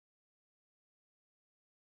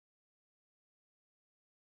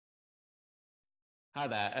Hi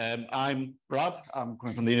there, I'm Brad. I'm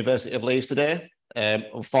coming from the University of Leeds today.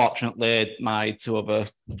 Unfortunately, my two other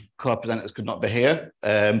co-presenters could not be here.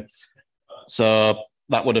 So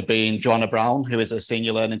that would have been Joanna Brown, who is a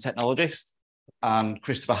senior learning technologist, and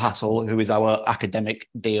Christopher Hassall, who is our academic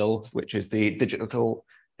deal, which is the digital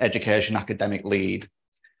education academic lead.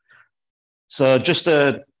 So just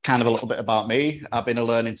a kind of a little bit about me. I've been a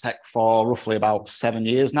learning tech for roughly about 7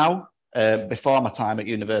 years now. Before my time at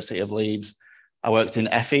University of Leeds, I worked in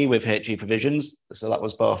FE with HE provisions. So that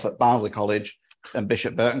was both at Barnsley College and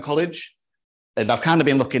Bishop Burton College. And I've kind of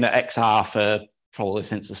been looking at XR for probably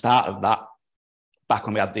since the start of that, back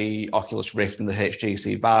when we had the Oculus Rift and the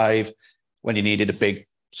HTC Vive, when you needed a big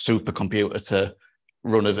supercomputer to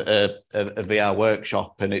run a VR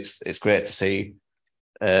workshop. And it's great to see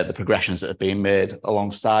the progressions that have been made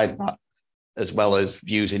alongside that, as well as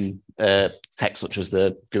using tech such as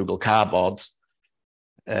the Google Cardboards.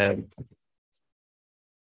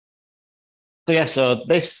 So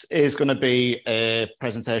this is going to be a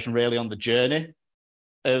presentation really on the journey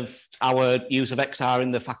of our use of XR in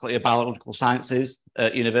the Faculty of Biological Sciences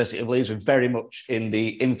at University of Leeds. We're very much in the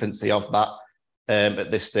infancy of that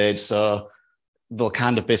at this stage. So there'll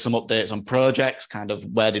kind of be some updates on projects, kind of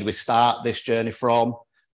where did we start this journey from?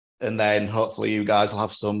 And then hopefully you guys will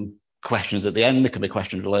have some questions at the end. There can be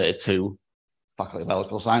questions related to Faculty of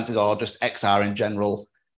Biological Sciences or just XR in general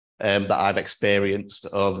that I've experienced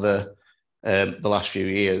over the last few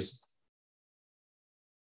years.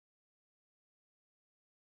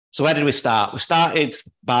 So where did we start? We started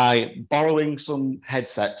by borrowing some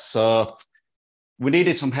headsets. So we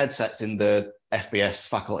needed some headsets in the FBS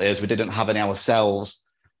faculties. We didn't have any ourselves.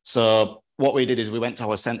 So what we did is we went to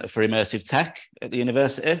our Centre for Immersive Tech at the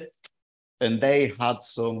university, and they had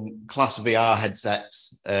some class VR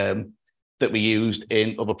headsets that we used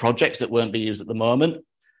in other projects that weren't being used at the moment.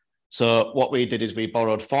 So what we did is we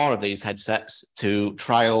borrowed 4 of these headsets to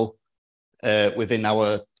trial within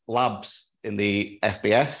our labs in the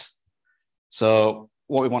FBS. So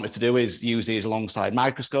what we wanted to do is use these alongside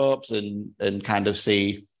microscopes and kind of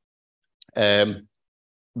see that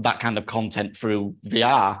kind of content through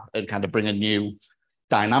VR and kind of bring a new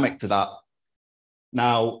dynamic to that.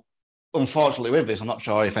 Now, unfortunately with this, I'm not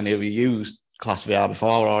sure if any of you used class VR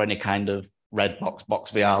before or any kind of red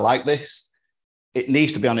box VR like this. It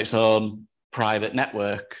needs to be on its own private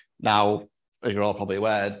network. Now, as you're all probably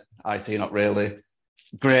aware, IT not really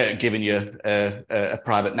great at giving you a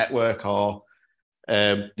private network or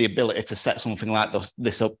the ability to set something like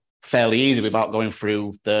this up fairly easy without going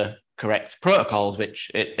through the correct protocols,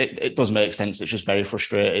 which it does make sense. It's just very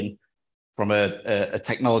frustrating from a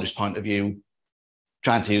technologist point of view,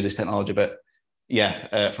 trying to use this technology. But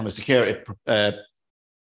yeah, from a security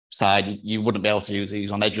side, you wouldn't be able to use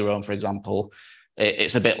these on Edge your own, for example.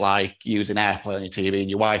 It's a bit like using AirPlay on your TV and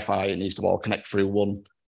your Wi-Fi. It needs to all connect through one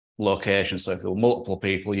location. So if there were multiple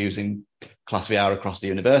people using class VR across the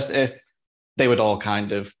university, they would all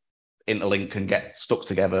kind of interlink and get stuck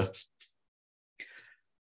together.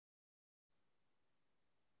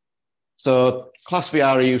 So class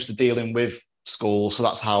VR are used to dealing with schools. So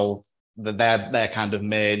that's how their kind of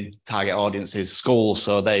main target audience is schools.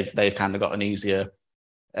 So they've kind of got an easier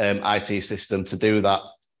IT system to do that.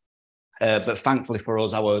 But thankfully for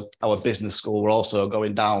us, our business school were also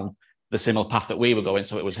going down the similar path that we were going.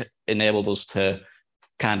 So it was enabled us to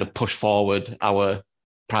kind of push forward our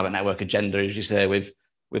private network agenda, as you say, with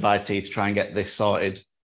IT to try and get this sorted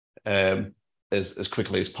as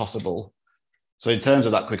quickly as possible. So in terms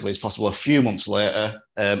of that quickly as possible, a few months later,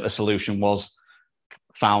 a solution was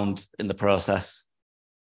found in the process.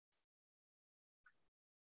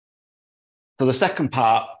 So the second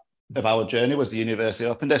part of our journey was the University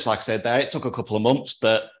Open Day. So like I said there, it took a couple of months,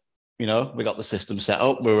 but we got the system set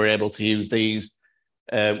up. We were able to use these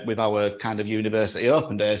with our kind of University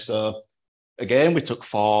Open Day. So again, we took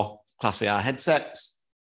 4 class VR headsets.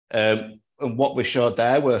 And what we showed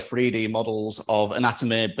there were 3D models of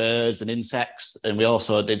anatomy, birds and insects. And we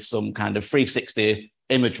also did some kind of 360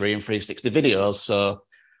 imagery and 360 videos. So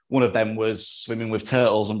one of them was swimming with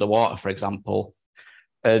turtles underwater, for example.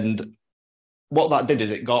 And what that did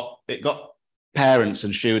is it got parents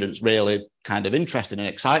and students really kind of interested and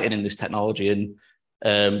excited in this technology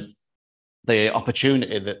and the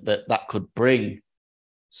opportunity that could bring.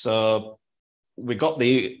 So we kind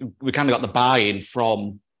of got the buy-in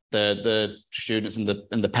from the students and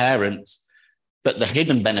the parents, but the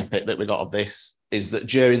hidden benefit that we got of this is that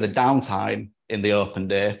during the downtime in the open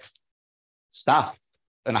day, staff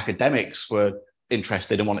and academics were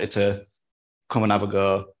interested and wanted to come and have a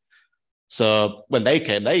go. So when they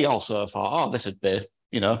came, they also thought, oh, this would be,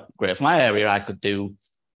 great for my area. I could do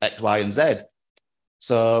X, Y, and Z.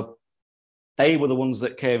 So they were the ones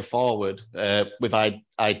that came forward with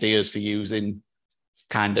ideas for using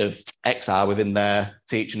kind of XR within their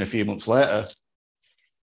teaching a few months later.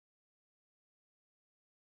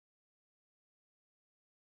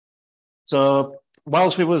 So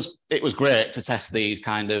whilst it was great to test these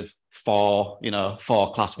kind of four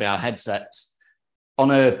class VR headsets. On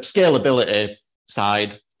a scalability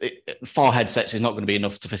side, 4 headsets is not going to be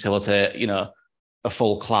enough to facilitate, a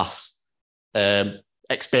full class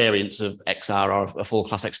experience of XR or a full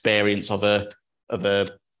class experience of a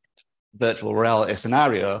virtual reality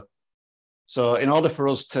scenario. So in order for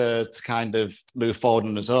us to kind of move forward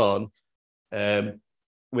on its own,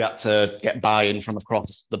 we had to get buy-in from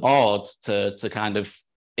across the board to kind of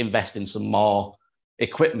invest in some more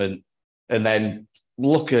equipment. And then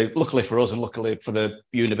luckily for us and luckily for the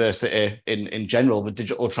university in general, the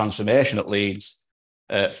digital transformation at Leeds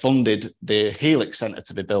funded the Helix Centre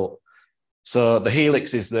to be built. So the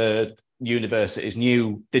Helix is the university's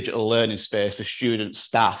new digital learning space for students,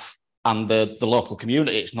 staff, and the local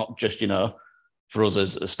community. It's not just, for us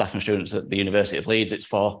as staff and students at the University of Leeds, it's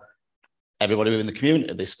for everybody within the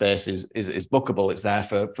community. This space is bookable. It's there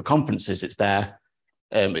for conferences. It's there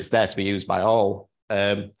to be used by all.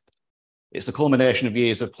 It's the culmination of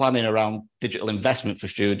years of planning around digital investment for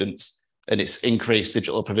students, and it's increased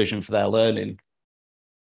digital provision for their learning.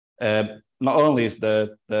 Not only is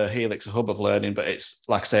the Helix a hub of learning, but it's,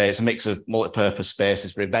 like I say, it's a mix of multi-purpose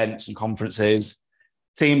spaces for events and conferences,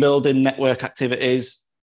 team building, network activities,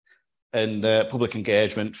 and public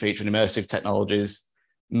engagement featuring immersive technologies,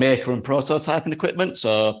 maker and prototyping equipment.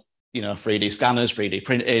 So, 3D scanners, 3D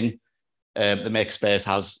printing. The makerspace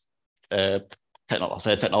has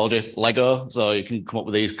technology, Lego. So you can come up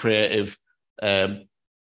with these creative kind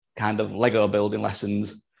of Lego building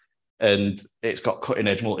lessons. And it's got cutting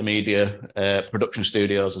edge multimedia production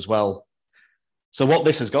studios as well. So what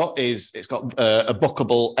this has got is it's got a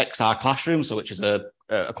bookable XR classroom, so which is a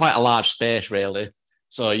quite a large space really.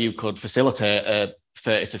 So you could facilitate a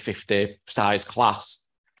 30 to 50 size class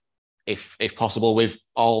if possible, with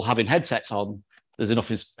all having headsets on. There's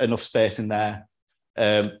enough space in there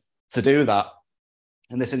to do that.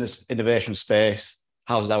 And this innovation space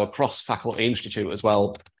houses our cross-faculty institute as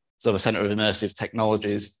well. So the Centre of Immersive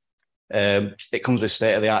Technologies. It comes with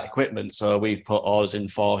state-of-the-art equipment. So we put orders in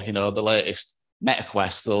for, the latest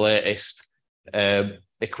MetaQuest, the latest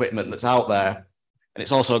equipment that's out there. And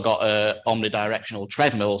it's also got a omnidirectional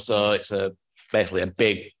treadmill. So it's basically a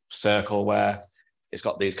big circle where it's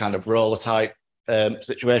got these kind of roller type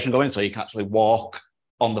situation going. So you can actually walk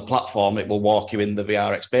on the platform. It will walk you in the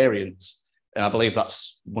VR experience. And I believe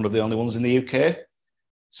that's one of the only ones in the UK.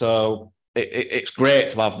 So it's great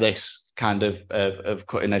to have this kind of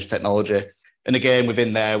cutting edge technology. And again,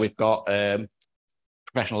 within there, we've got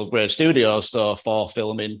professional grade studios. So for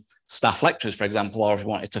filming staff lectures, for example, or if you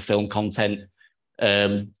wanted to film content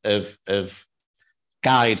of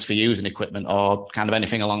guides for using equipment or kind of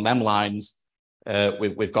anything along them lines,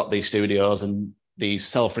 we've got these studios and these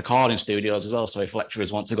self-recording studios as well. So if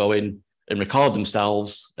lecturers want to go in and record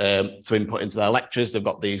themselves to input into their lectures, they've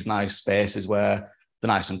got these nice spaces where they're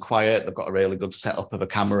nice and quiet. They've got a really good setup of a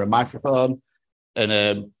camera and microphone,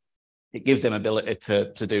 and it gives them ability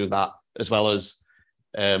to do that, as well as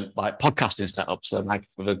like podcasting setups. So like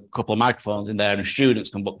with a couple of microphones in there, and students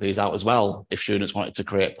can book these out as well if students wanted to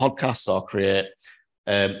create podcasts or create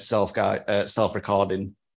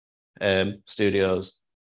self-recording studios.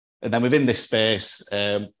 And then within this space,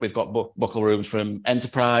 we've got buckle rooms from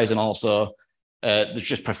enterprise, and also there's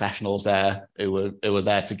just professionals there who were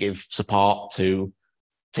there to give support to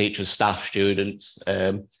teachers, staff, students,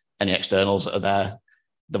 any externals that are there.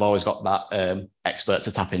 They've always got that expert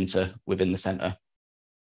to tap into within the centre.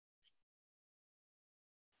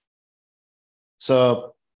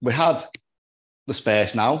 So we had the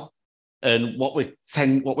space now, and what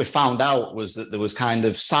we found out was that there was kind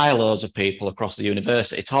of silos of people across the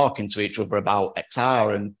university talking to each other about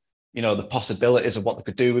XR and the possibilities of what they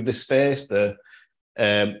could do with this space, the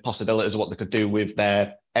possibilities of what they could do with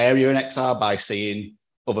their area in XR by seeing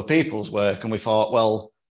other people's work. And we thought,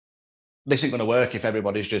 well, this isn't going to work if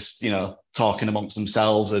everybody's just talking amongst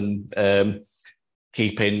themselves and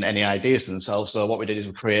keeping any ideas to themselves. So what we did is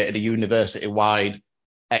we created a university-wide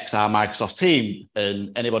XR Microsoft team,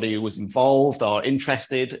 and anybody who was involved or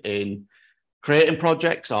interested in creating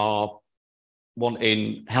projects or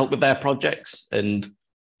wanting help with their projects, and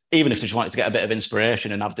even if they just wanted to get a bit of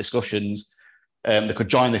inspiration and have discussions, they could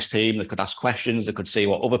join this team, they could ask questions, they could see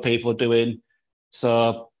what other people are doing.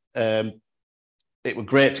 So it was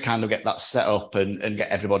great to kind of get that set up and get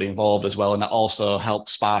everybody involved as well. And that also helped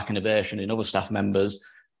spark innovation in other staff members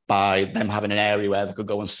by them having an area where they could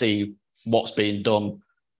go and see what's being done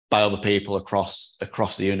by other people across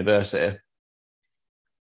the university.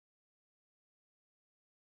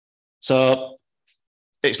 So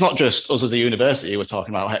it's not just us as a university who are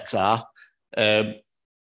talking about XR.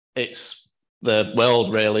 It's the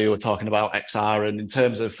world really who are talking about XR. And in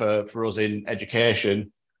terms of for us in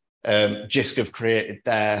education, JISC have created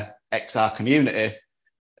their XR community,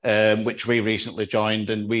 which we recently joined,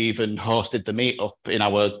 and we even hosted the meetup in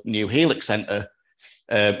our new Helix Centre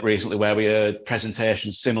recently, where we heard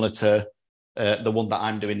presentations similar to the one that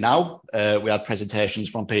I'm doing now. We had presentations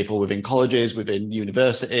from people within colleges, within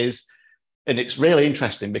universities, and it's really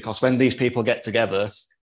interesting because when these people get together,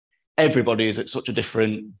 everybody is at such a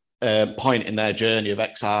different point in their journey of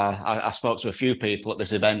XR. I spoke to a few people at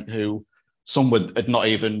this event who some had not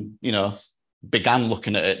even, began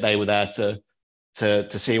looking at it. They were there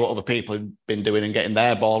to see what other people had been doing and getting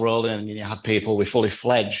their ball rolling. And you had people with fully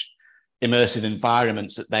fledged immersive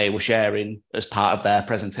environments that they were sharing as part of their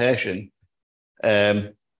presentation.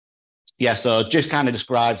 So just kind of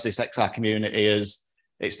describes this XR community as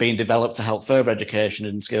it's being developed to help further education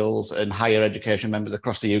and skills and higher education members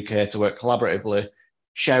across the UK to work collaboratively,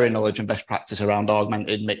 sharing knowledge and best practice around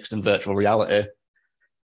augmented, mixed and virtual reality.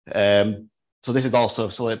 So this is also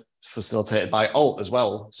facilitated by ALT as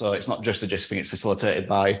well. So it's not just a JISC thing, it's facilitated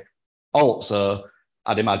by ALT. So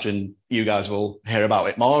I'd imagine you guys will hear about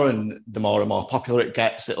it more, and the more and more popular it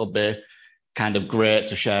gets, it'll be kind of great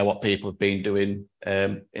to share what people have been doing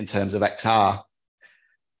in terms of XR.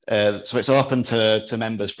 So it's open to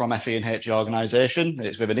members from FE and HE organisation.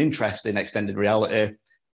 It's with an interest in extended reality,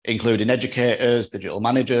 including educators, digital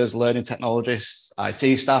managers, learning technologists,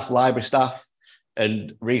 IT staff, library staff,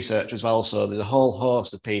 and research as well. So there's a whole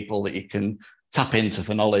host of people that you can tap into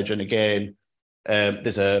for knowledge. And again,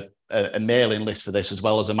 there's a mailing list for this as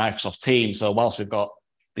well as a Microsoft team. So whilst we've got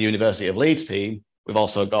the University of Leeds team, we've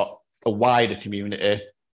also got a wider community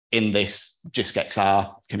in this JISC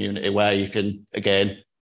XR community where you can, again,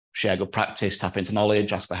 share good practice, tap into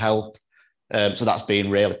knowledge, ask for help. So that's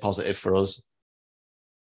been really positive for us.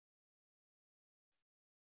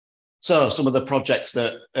 So some of the projects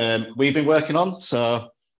that we've been working on. So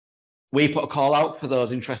we put a call out for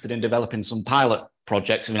those interested in developing some pilot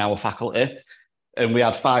projects in our faculty, and we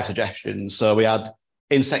had 5 suggestions. So we had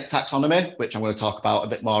insect taxonomy, which I'm going to talk about a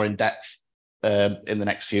bit more in depth in the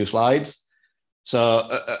next few slides. So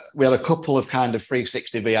we had a couple of kind of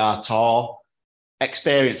 360 VR tour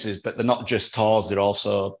experiences, but they're not just tours, they're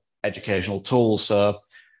also educational tools. So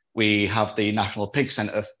we have the National Pig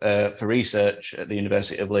Centre for Research at the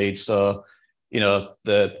University of Leeds. So,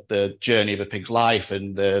 the journey of a pig's life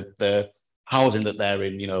and the housing that they're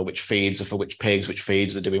in, which feeds are for which pigs, which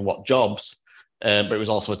feeds are doing what jobs. But it was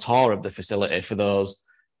also a tour of the facility for those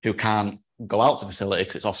who can't go out to the facility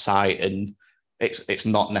because it's off-site and it's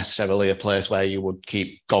not necessarily a place where you would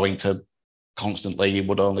keep going to constantly. You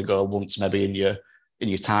would only go once maybe in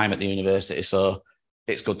your time at the university. So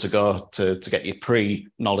it's good to go to get your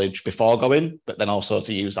pre-knowledge before going, but then also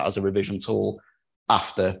to use that as a revision tool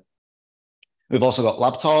after. We've also got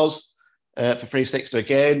lab tours for 360.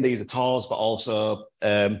 Again, these are tours, but also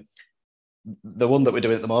the one that we're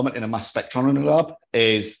doing at the moment in a mass spectrometry lab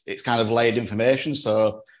it's kind of laid information.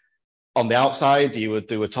 So on the outside, you would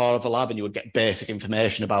do a tour of the lab and you would get basic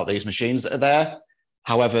information about these machines that are there.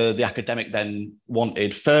 However, the academic then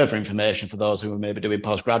wanted further information for those who were maybe doing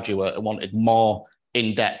postgraduate and wanted more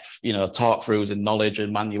in-depth, talk-throughs and knowledge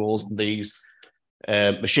and manuals on these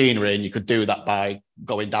machinery, and you could do that by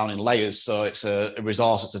going down in layers. So it's a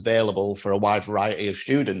resource that's available for a wide variety of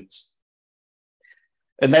students.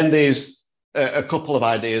 And then there's a couple of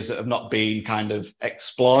ideas that have not been kind of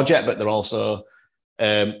explored yet, but they're also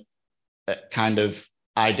kind of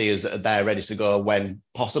ideas that are there ready to go when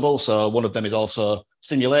possible. So one of them is also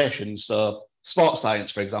simulations. So sports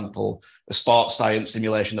science, for example, a sports science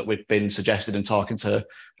simulation that we've been suggested and talking to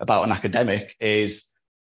about an academic is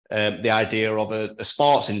the idea of a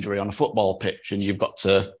sports injury on a football pitch, and you've got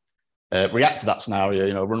to react to that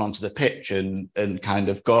scenario, run onto the pitch and kind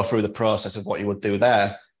of go through the process of what you would do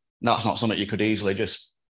there. And that's not something you could easily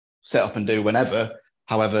just set up and do whenever.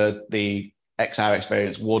 However, the XR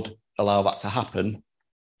experience would allow that to happen.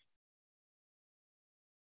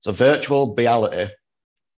 So virtual reality,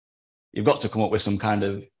 you've got to come up with some kind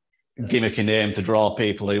of gimmicky name to draw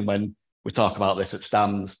people in when we talk about this at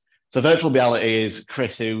stands. So virtual reality is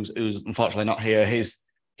Chris, who's unfortunately not here.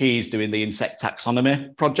 He's doing the insect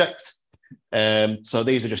taxonomy project. So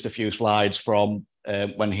these are just a few slides from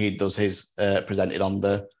when he does his presented on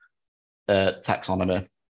the taxonomy.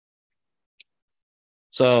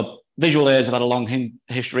 So visual aids have had a long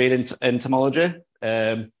history in entomology.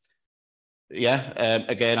 yeah,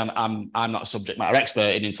 again, I'm not a subject matter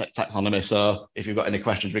expert in insect taxonomy, so if you've got any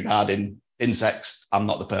questions regarding insects, I'm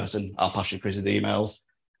not the person. I'll pass you Chris's email.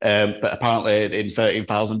 But apparently, in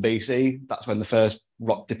 13,000 BC, that's when the first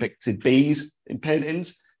rock depicted bees in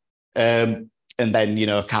paintings, and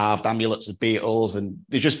then carved amulets of beetles, and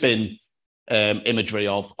there's just been imagery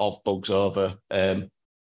of bugs over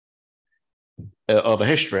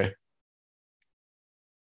history.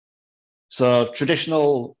 So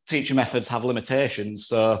traditional teaching methods have limitations.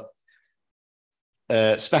 So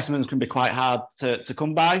specimens can be quite hard to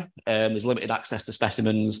come by. There's limited access to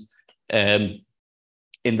specimens in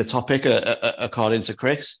the topic, according to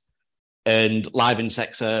Chris. And live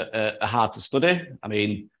insects are hard to study. I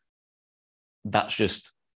mean, that's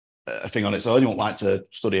just a thing on its own. You won't like to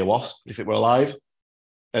study a wasp if it were alive.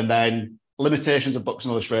 And then limitations of books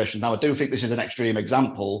and illustrations. Now, I do think this is an extreme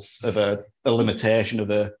example of a limitation of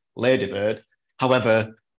a ladybird.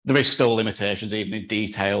 However, there is still limitations, even in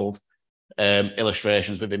detailed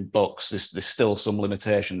illustrations within books. There's still some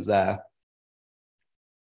limitations there.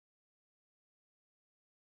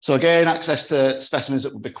 So again, access to specimens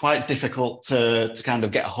that would be quite difficult to kind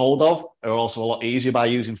of get a hold of are also a lot easier by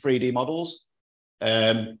using 3D models.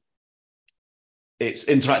 It's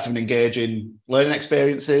interactive and engaging learning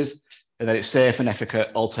experiences, and then it's safe and efficient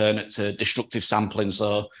alternate to destructive sampling.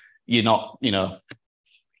 So you're not,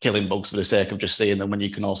 killing bugs for the sake of just seeing them, when you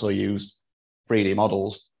can also use 3D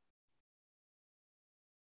models.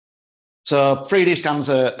 So 3D scans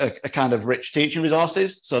are kind of rich teaching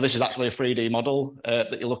resources. So this is actually a 3D model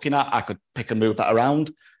that you're looking at. I could pick and move that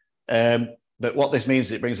around. But what this means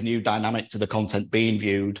is it brings a new dynamic to the content being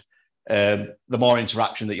viewed. The more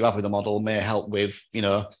interaction that you have with the model may help with,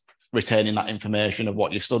 retaining that information of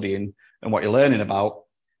what you're studying and what you're learning about.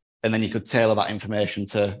 And then you could tailor that information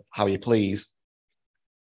to how you please.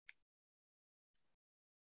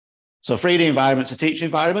 So 3D environments are teaching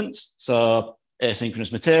environments. So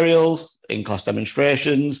asynchronous materials, in-class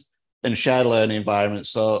demonstrations, and shared learning environments.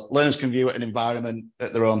 So learners can view an environment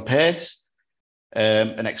at their own pace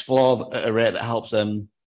and explore at a rate that helps them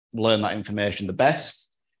learn that information the best.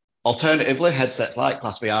 Alternatively, headsets like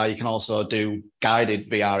Class VR, you can also do guided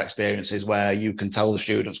VR experiences where you can tell the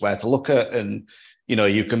students where to look at, and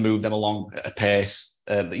you can move them along at a pace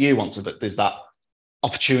that you want to, but there's that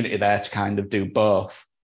opportunity there to kind of do both.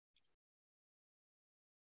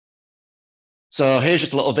 So here's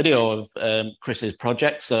just a little video of Chris's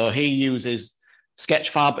project. So he uses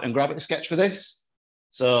Sketchfab and Gravity Sketch for this.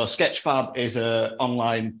 So Sketchfab is an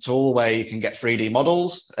online tool where you can get 3D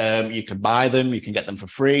models. You can buy them, you can get them for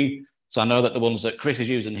free. So I know that the ones that Chris is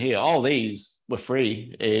using here, all these were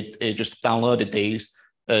free. It just downloaded these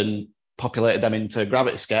and populated them into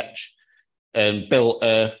Gravity Sketch and built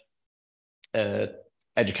a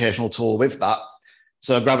educational tool with that.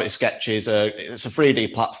 So Gravity Sketch is it's a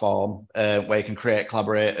 3D platform where you can create,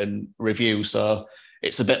 collaborate, and review. So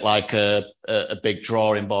it's a bit like a big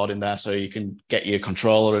drawing board in there, so you can get your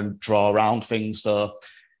controller and draw around things. So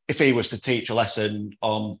if he was to teach a lesson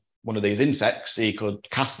on one of these insects, he could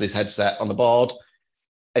cast this headset on the board,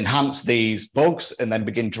 enhance these bugs, and then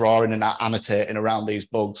begin drawing and annotating around these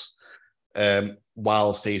bugs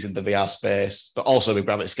whilst he's in the VR space. But also with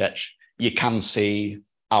Gravity Sketch, you can see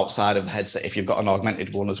outside of the headset if you've got an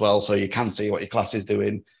augmented one as well. So you can see what your class is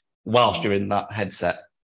doing whilst you're in that headset.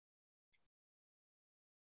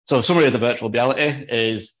 So a summary of the virtual reality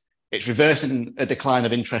is it's reversing a decline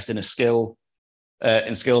of interest in a skill,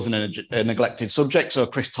 in skills in a neglected subject. So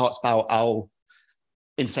Chris talks about how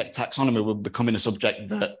insect taxonomy was becoming a subject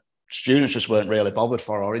that students just weren't really bothered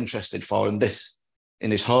for or interested for. And this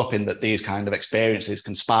is hoping that these kind of experiences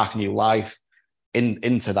can spark new life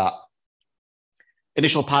into that.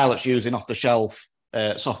 Initial pilots using off-the-shelf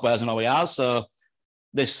softwares and OERs. So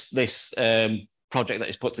this project that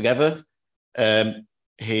he's put together,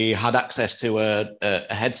 he had access to a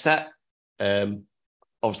headset.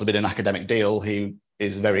 Obviously, been an academic deal, he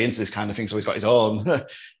is very into this kind of thing, so he's got his own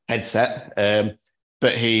headset.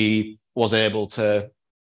 But he was able to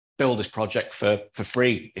build this project for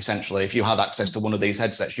free, essentially. If you had access to one of these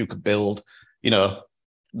headsets, you could build,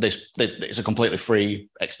 it's a completely free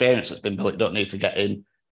experience that's been built. You don't need to get in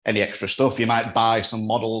any extra stuff. You might buy some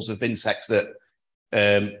models of insects that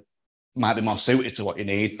might be more suited to what you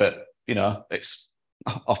need, but it's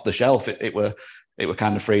off the shelf. It were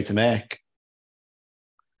kind of free to make.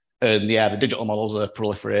 And yeah, the digital models are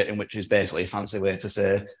proliferating, which is basically a fancy way to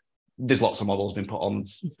say there's lots of models being put on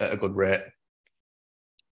at a good rate.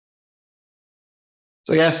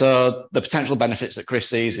 So yeah, so the potential benefits that Chris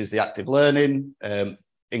sees is the active learning,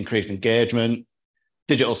 increased engagement,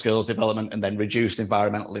 digital skills development, and then reduced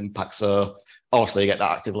environmental impact. So obviously you get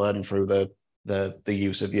that active learning through the the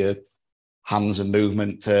use of your hands and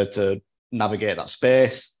movement to navigate that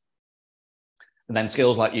space. And then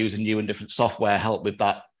skills like using new and different software help with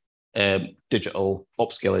that digital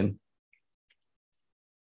upskilling.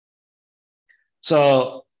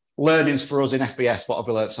 So learnings for us in FBS, what have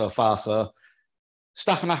we learned so far? So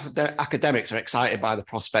staff and academics are excited by the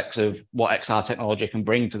prospects of what XR technology can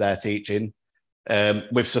bring to their teaching,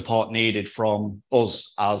 with support needed from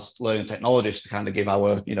us as learning technologists to kind of give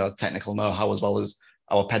our, technical know-how as well as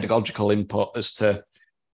our pedagogical input as to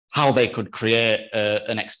how they could create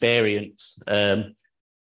an experience.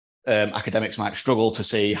 Academics might struggle to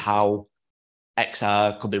see how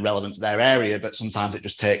XR could be relevant to their area, but sometimes it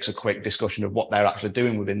just takes a quick discussion of what they're actually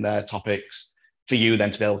doing within their topics for you then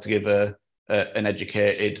to be able to give an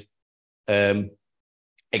educated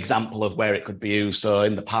example of where it could be used. So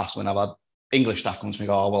in the past, when I've had English staff come to me and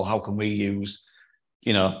go, oh, well, how can we use,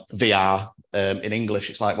 VR in English?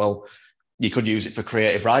 It's like, well, you could use it for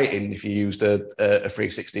creative writing if you used a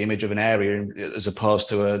 360 image of an area as opposed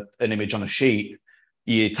to an image on a sheet.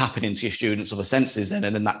 You're tapping into your students' other senses then,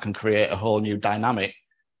 and then that can create a whole new dynamic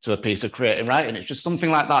to a piece of creative writing. It's just something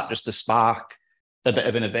like that, just to spark a bit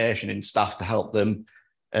of innovation in staff to help them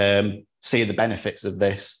see the benefits of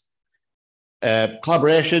this.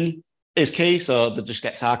 Collaboration is key. So the Just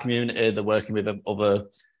Get Our community, they're working with other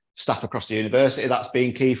staff across the university. That's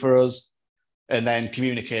been key for us. And then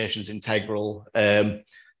communication's integral.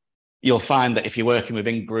 You'll find that if you're working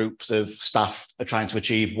within groups of staff are trying to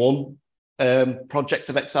achieve one project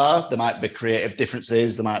of XR, there might be creative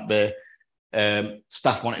differences. There might be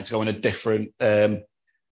staff wanting to go in a different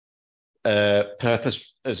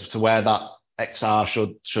purpose as to where that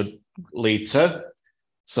XR should lead to.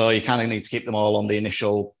 So you kind of need to keep them all on the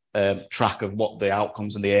initial track of what the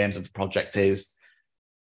outcomes and the aims of the project is.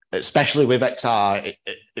 Especially with XR,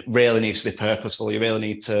 it really needs to be purposeful. You really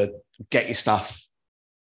need to get your staff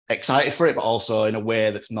excited for it, but also in a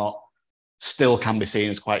way that's not still can be seen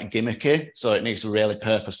as quite gimmicky. So it needs to be really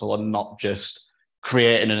purposeful and not just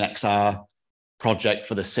creating an XR project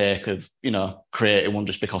for the sake of, creating one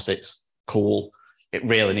just because it's cool. It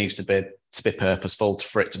really needs to be purposeful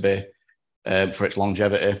for it to be for its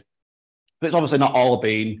longevity. But it's obviously not all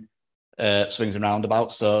been swings and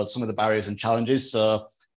roundabouts. So some of the barriers and challenges. So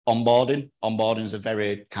onboarding is a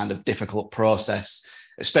very kind of difficult process,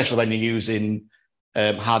 especially when you're using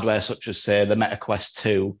hardware such as, say, the MetaQuest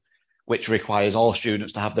 2, which requires all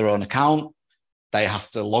students to have their own account. They have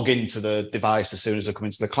to log into the device as soon as they come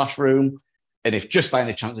into the classroom. And if just by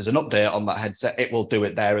any chance there's an update on that headset, it will do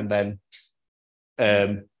it there and then.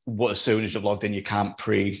 As soon as you've logged in, you can't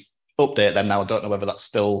pre-update them. Now, I don't know whether that's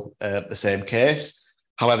still the same case.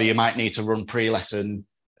 However, you might need to run pre-lesson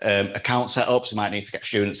account setups. You might need to get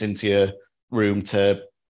students into your room to,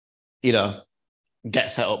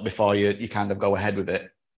 get set up before you kind of go ahead with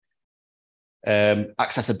it.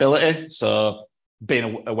 Accessibility. So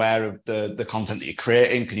being aware of the content that you're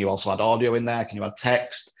creating. Can you also add audio in there? Can you add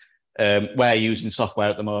text? We're using software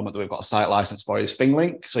at the moment that we've got a site license for is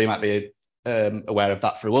ThingLink. So you might be aware of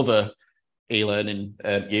that through other e-learning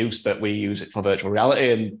use, but we use it for virtual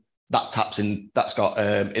reality, and that's got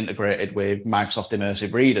integrated with Microsoft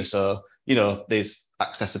Immersive Reader. So, there's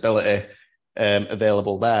accessibility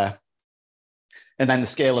available there. And then the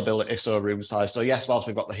scalability, so room size. So yes, whilst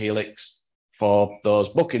we've got the Helix for those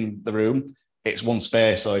booking the room, it's one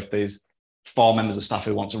space. So if there's 4 members of staff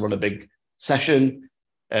who want to run a big session,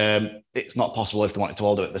 it's not possible if they wanted to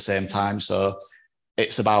all do it at the same time. So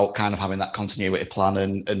it's about kind of having that continuity plan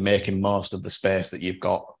and making most of the space that you've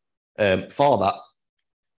got for that.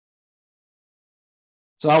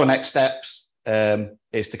 So our next steps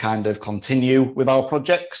is to kind of continue with our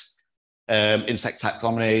projects. Insect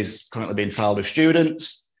taxonomy is currently being trialled with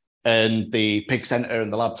students, and the pig centre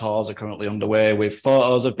and the lab tours are currently underway with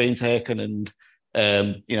photos have been taken and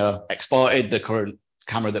exported. The current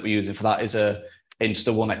camera that we're using for that is a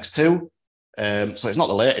Insta1X2. So it's not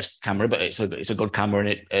the latest camera, but it's a good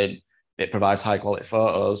camera, and it provides high quality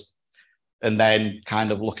photos. And then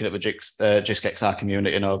kind of looking at the JISC-XR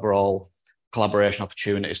community and overall collaboration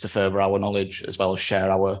opportunities to further our knowledge as well as share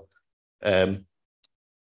our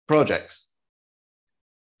projects.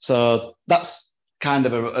 So that's kind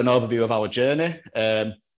of an overview of our journey.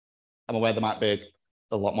 I'm aware there might be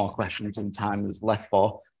a lot more questions and time is left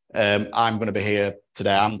for. I'm going to be here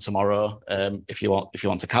today and tomorrow. If you want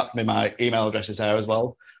to catch me, my email address is there as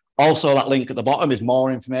well. Also, that link at the bottom is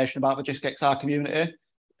more information about the JISC-XR community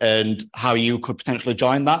and how you could potentially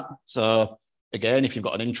join that. So again, if you've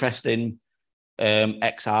got an interest in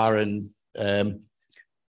XR and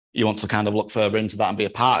you want to kind of look further into that and be a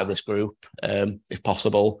part of this group, if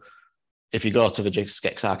possible, if you go to the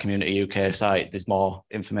XR Community UK site, there's more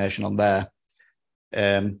information on there.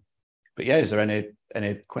 But yeah, is there any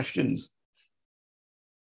questions?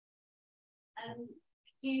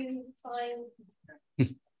 Do you find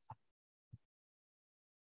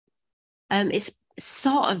it's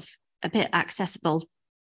sort of a bit accessibility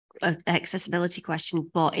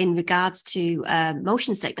question, but in regards to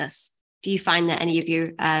motion sickness, do you find that any of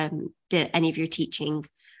your teaching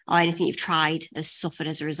or anything you've tried has suffered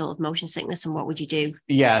as a result of motion sickness, and what would you do?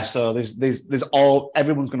 Yeah, so there's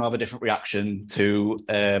everyone's going to have a different reaction to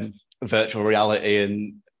virtual reality,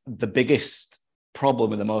 and the biggest problem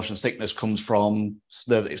with the motion sickness comes from it's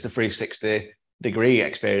the 360-degree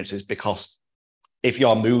experiences, because if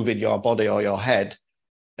you're moving your body or your head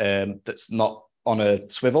that's not on a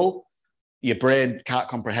swivel, your brain can't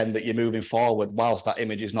comprehend that you're moving forward whilst that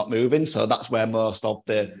image is not moving. So that's where most of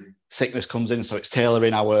the sickness comes in. So it's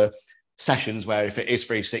tailoring our sessions where if it is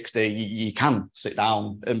 360, you can sit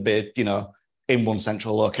down and be, in one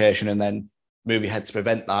central location and then move your head to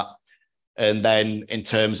prevent that. And then in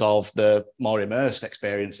terms of the more immersed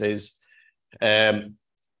experiences,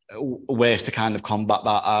 ways to kind of combat that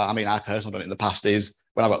I personally done it in the past is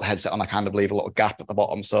when I've got the headset on, I kind of leave a little gap at the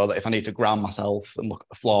bottom so that if I need to ground myself and look at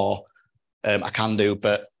the floor, I can do,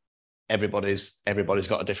 but everybody's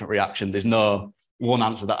got a different reaction. There's no one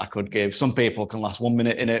answer that I could give. Some people can last 1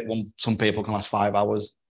 minute in it, some people can last 5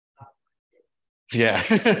 hours. Yeah.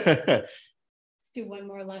 Let's do one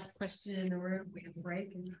more last question in the room. We have a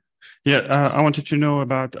break. Yeah, I wanted to know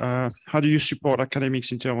about how do you support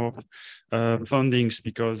academics in terms of fundings,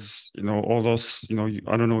 because all those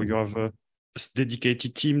I don't know, you have a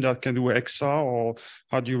dedicated team that can do XR, or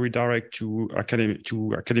how do you redirect to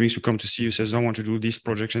academics who come to see you, says I want to do this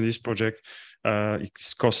project and this project,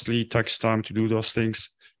 it's costly, it takes time to do those things.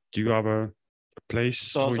 Do you have a place?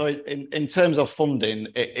 So in terms of funding,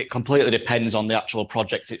 it completely depends on the actual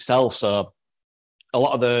project itself. So a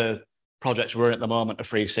lot of the projects we're in at the moment are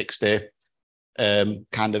 360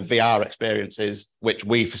 kind of VR experiences, which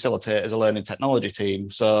we facilitate as a learning technology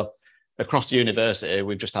team. So across the university,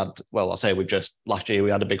 we've just had, last year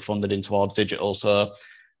we had a big funding in towards digital. So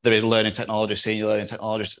there is learning technologists, senior learning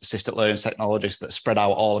technologists, assistant learning technologists that spread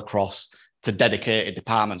out all across to dedicated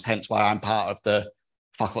departments, hence why I'm part of the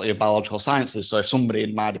Faculty of Biological Sciences. So if somebody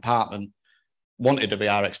in my department wanted a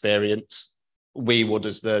VR experience, we would,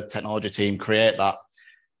 as the technology team, create that.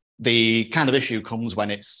 The kind of issue comes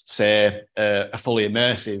when it's, say, a fully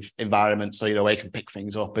immersive environment. So, where you can pick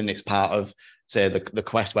things up and it's part of, say, the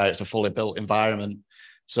Quest, where it's a fully built environment.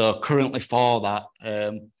 So currently for that,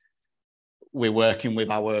 we're working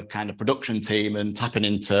with our kind of production team and tapping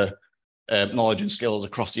into knowledge and skills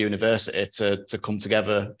across the university to come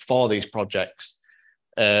together for these projects.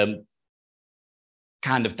 Kind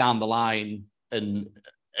of down the line, and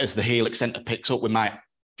as the Helix Centre picks up, we might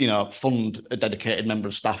fund a dedicated member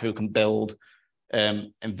of staff who can build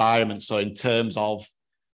environments. So in terms of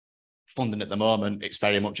funding at the moment, it's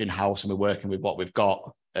very much in-house and we're working with what we've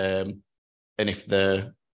got. And if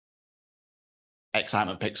the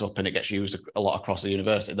excitement picks up and it gets used a lot across the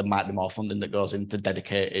university, there might be more funding that goes into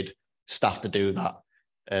dedicated staff to do that.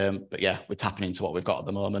 But yeah, we're tapping into what we've got at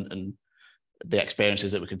the moment and the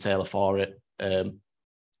experiences that we can tailor for it. I'm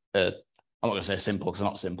not going to say simple because they're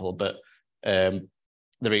not simple, but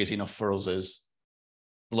they're easy enough for us as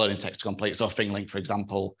learning text to complete. So ThingLink, for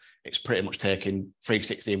example, it's pretty much taking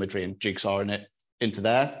 360 imagery and jigsawing it into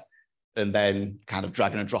there, and then kind of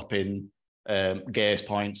dragging and dropping gaze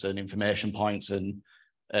points and information points and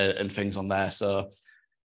things on there. So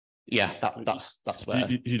yeah, that's where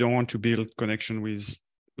you don't want to build connection with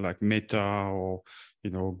like Meta or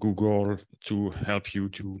Google to help you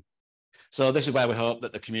to. So this is where we hope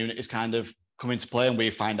that the community is kind of come into play and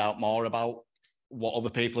we find out more about what other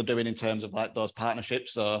people are doing in terms of like those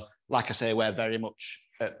partnerships. So like I say, we're very much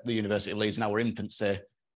at the University of Leeds in our infancy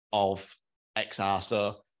of XR.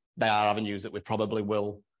 So they are avenues that we probably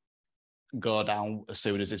will go down as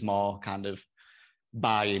soon as there's more kind of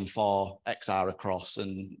buy-in for XR across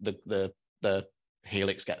and the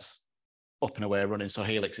Helix gets up and away running. So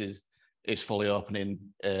Helix is fully opening,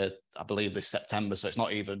 I believe this September. So it's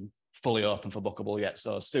not even fully open for bookable yet.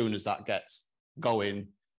 So as soon as that gets going,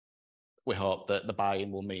 we hope that the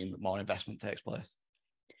buy-in will mean that more investment takes place.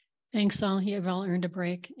 Thanks all. You've all earned a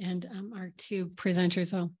break, and our two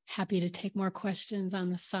presenters are happy to take more questions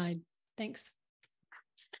on the side. Thanks.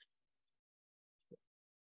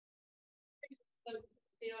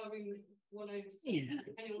 Yeah.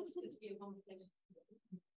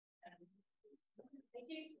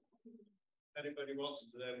 Anybody wants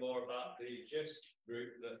to know more about the GIST group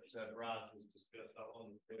that Brad has discussed, that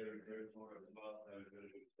one, more about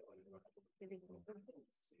What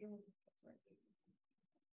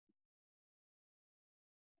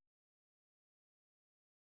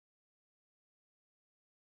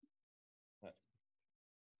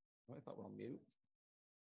if that were on mute?